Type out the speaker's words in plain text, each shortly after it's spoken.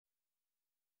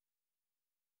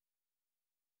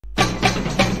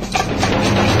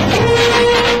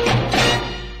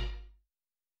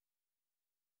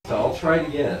try it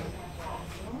again.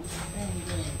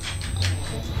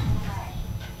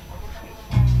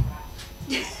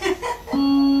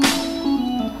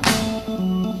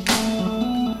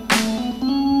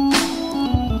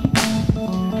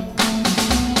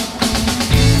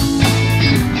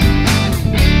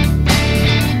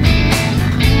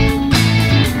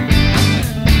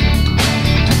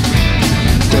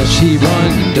 Does she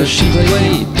run? Does she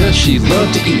play? Does she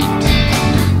love to eat?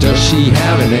 Does she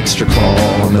have an extra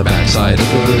claw on the backside of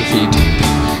her feet?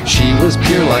 She was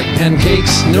pure like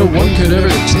pancakes, no one could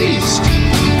ever taste.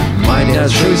 My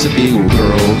dad's choice of Beagle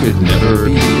girl could never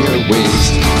be a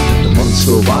waste. The months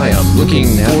go by, I'm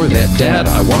looking for that dad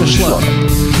I want to schluck.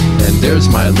 And there's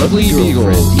my lovely Beagle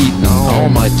eating all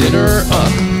my dinner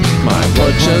up. My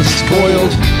blood just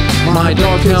boiled. My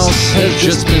doghouse has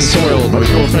just been soiled. My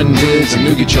girlfriend is a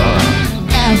Mugichan.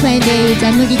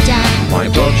 My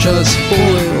blood just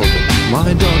boiled.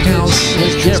 My doghouse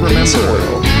has just been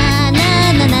soiled.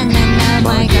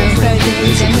 My girlfriend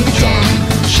is a Mugichan.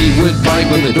 She would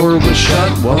bite when the door was shut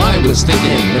while I was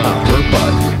thinking about her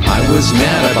butt. I was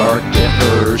mad, I barked at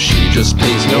her, she just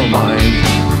pays no mind.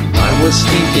 I was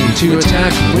thinking to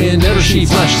attack whenever she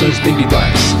flashed those baby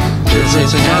blacks. There's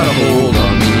a had a hold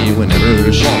on me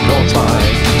whenever she walked by.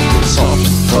 With soft,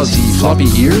 fuzzy, floppy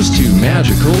ears too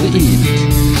magical to eat.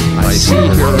 I see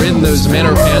her in those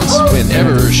manor pants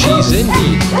whenever she's in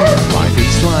heat. My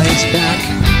foot slides back,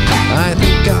 I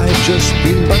think I've just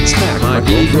been butt smacked. My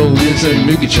Beagle is a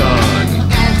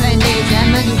Mugichan.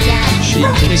 She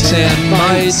kicks and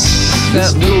bites.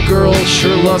 That little girl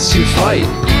sure loves to fight.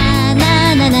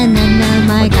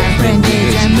 My girlfriend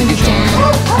is a Mugichan.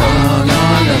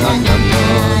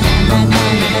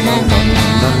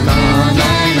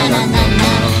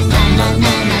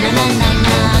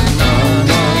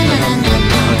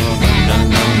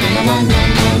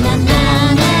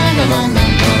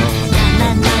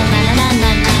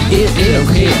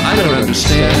 Okay, I don't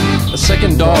understand. A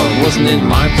second dog wasn't in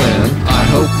my plan. I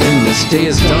hope when this day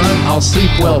is done, I'll sleep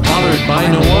well, bothered by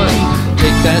no one.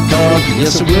 Take that dog,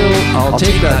 yes I will. I'll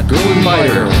take that girl and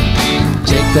bite her.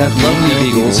 Take that lovely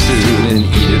Beagle's food and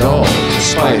eat it all, the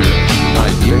spider. My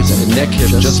ears and neck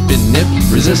have just been nipped.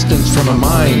 Resistance from a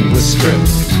mind was stripped.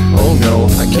 Oh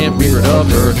no, I can't be rid of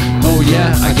her. Oh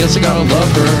yeah, I guess I gotta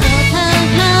love her.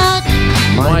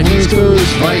 My nose goes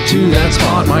right to that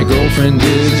spot. My girlfriend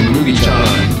is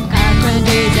Mugichan.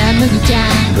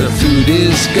 The food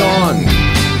is gone.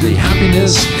 The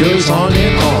happiness goes on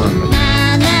and on.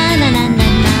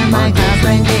 My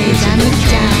girlfriend is a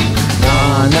Mugichan.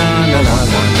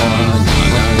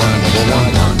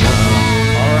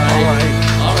 Alright.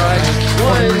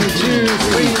 1, 2,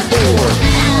 3,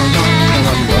 4.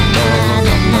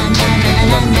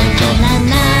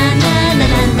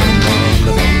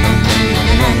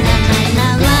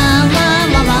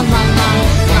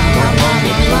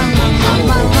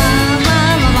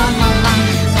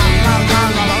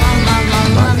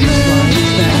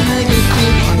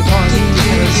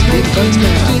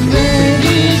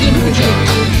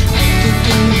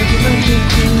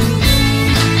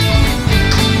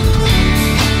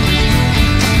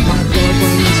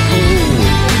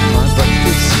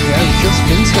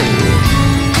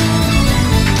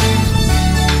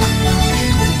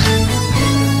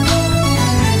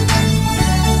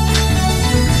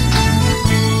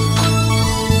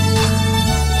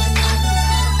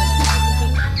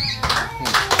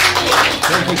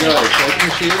 Thank you guys, I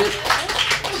appreciate it.